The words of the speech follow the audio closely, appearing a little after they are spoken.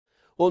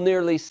Well,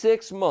 nearly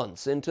 6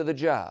 months into the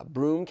job,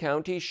 Broome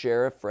County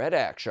Sheriff Fred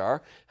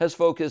Akshar has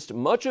focused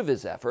much of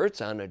his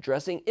efforts on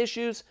addressing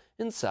issues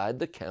inside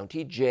the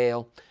county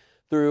jail.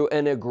 Through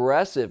an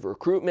aggressive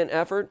recruitment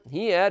effort,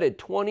 he added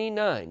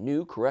 29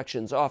 new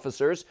corrections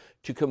officers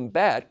to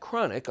combat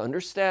chronic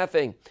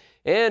understaffing.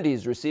 And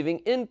he's receiving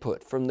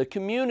input from the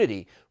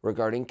community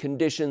regarding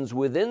conditions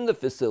within the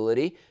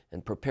facility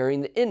and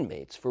preparing the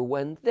inmates for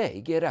when they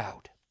get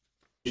out.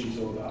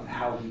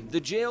 The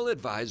jail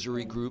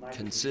advisory group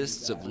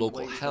consists of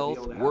local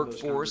health,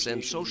 workforce,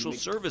 and social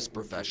service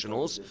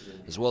professionals,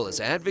 as well as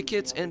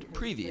advocates and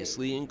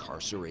previously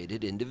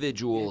incarcerated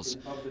individuals.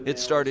 It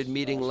started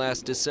meeting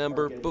last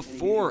December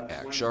before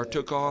Akshar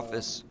took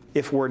office.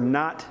 If we're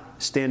not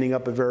standing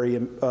up a very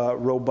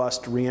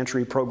robust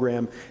reentry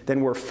program,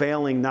 then we're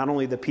failing not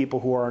only the people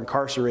who are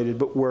incarcerated,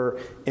 but we're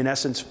in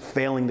essence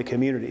failing the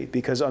community,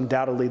 because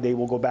undoubtedly they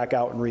will go back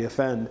out and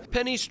reoffend.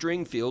 Penny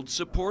Stringfield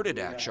supported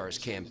Akshar's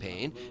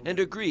campaign and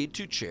agreed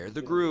to chair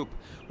the group.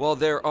 While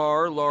there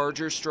are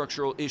larger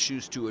structural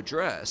issues to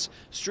address,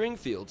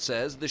 Stringfield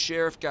says the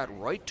sheriff got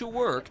right to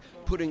work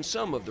putting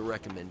some of the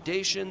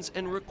recommendations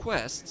and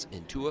requests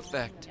into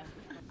effect.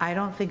 I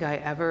don't think I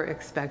ever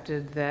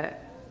expected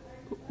that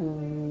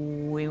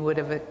we would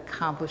have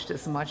accomplished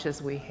as much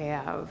as we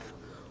have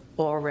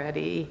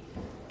already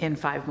in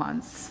 5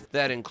 months.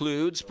 That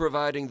includes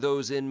providing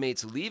those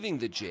inmates leaving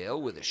the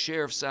jail with a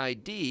sheriff's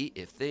ID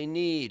if they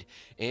need,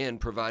 and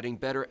providing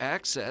better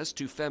access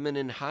to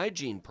feminine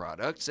hygiene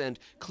products and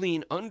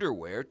clean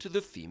underwear to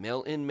the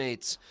female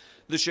inmates.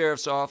 The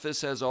sheriff's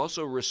office has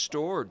also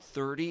restored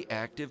 30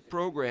 active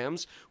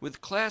programs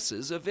with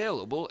classes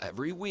available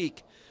every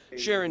week.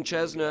 Sharon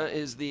Chesna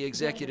is the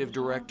executive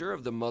director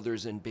of the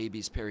Mothers and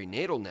Babies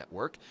Perinatal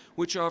Network,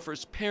 which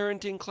offers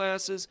parenting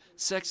classes,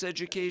 sex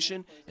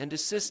education, and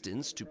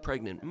assistance to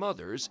pregnant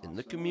mothers in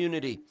the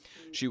community.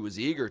 She was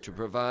eager to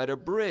provide a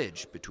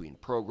bridge between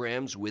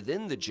programs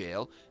within the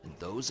jail and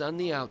those on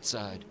the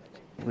outside.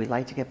 We'd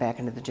like to get back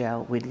into the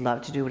jail. We'd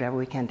love to do whatever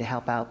we can to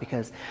help out,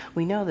 because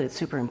we know that it's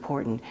super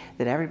important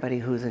that everybody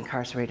who's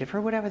incarcerated,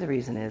 for whatever the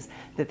reason is,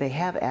 that they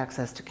have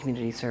access to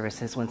community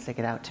services once they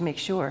get out, to make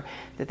sure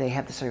that they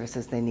have the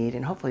services they need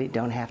and hopefully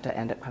don't have to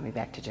end up coming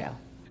back to jail.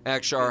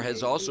 Akshar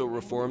has also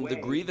reformed the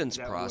grievance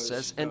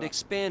process and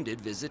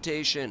expanded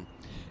visitation.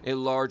 A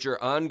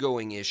larger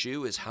ongoing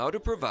issue is how to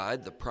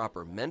provide the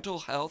proper mental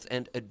health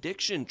and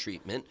addiction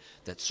treatment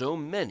that so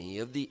many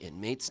of the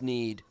inmates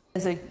need.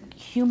 As a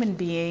human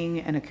being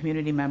and a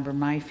community member,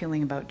 my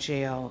feeling about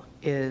jail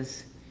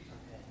is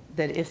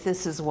that if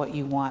this is what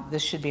you want,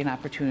 this should be an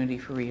opportunity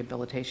for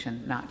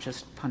rehabilitation, not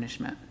just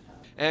punishment.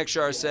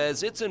 Akshar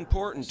says it's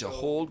important to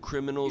hold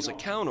criminals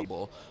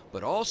accountable,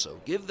 but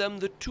also give them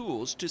the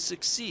tools to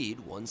succeed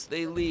once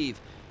they leave.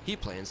 He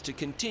plans to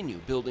continue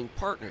building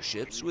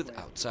partnerships with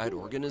outside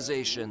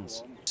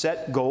organizations.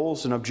 Set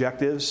goals and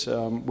objectives.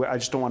 I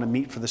just don't want to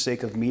meet for the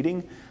sake of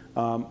meeting.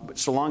 But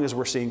so long as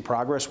we're seeing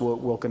progress,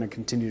 we're going to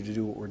continue to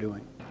do what we're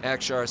doing.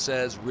 Akshar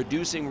says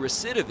reducing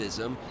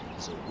recidivism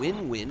is a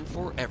win-win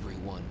for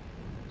everyone.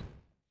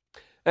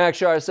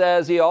 Akshar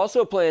says he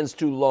also plans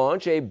to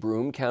launch a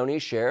Broome County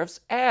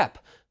Sheriff's app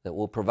that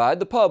will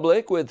provide the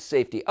public with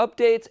safety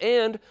updates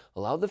and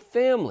allow the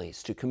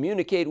families to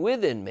communicate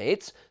with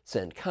inmates,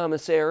 send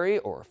commissary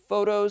or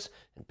photos,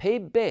 and pay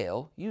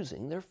bail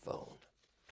using their phone.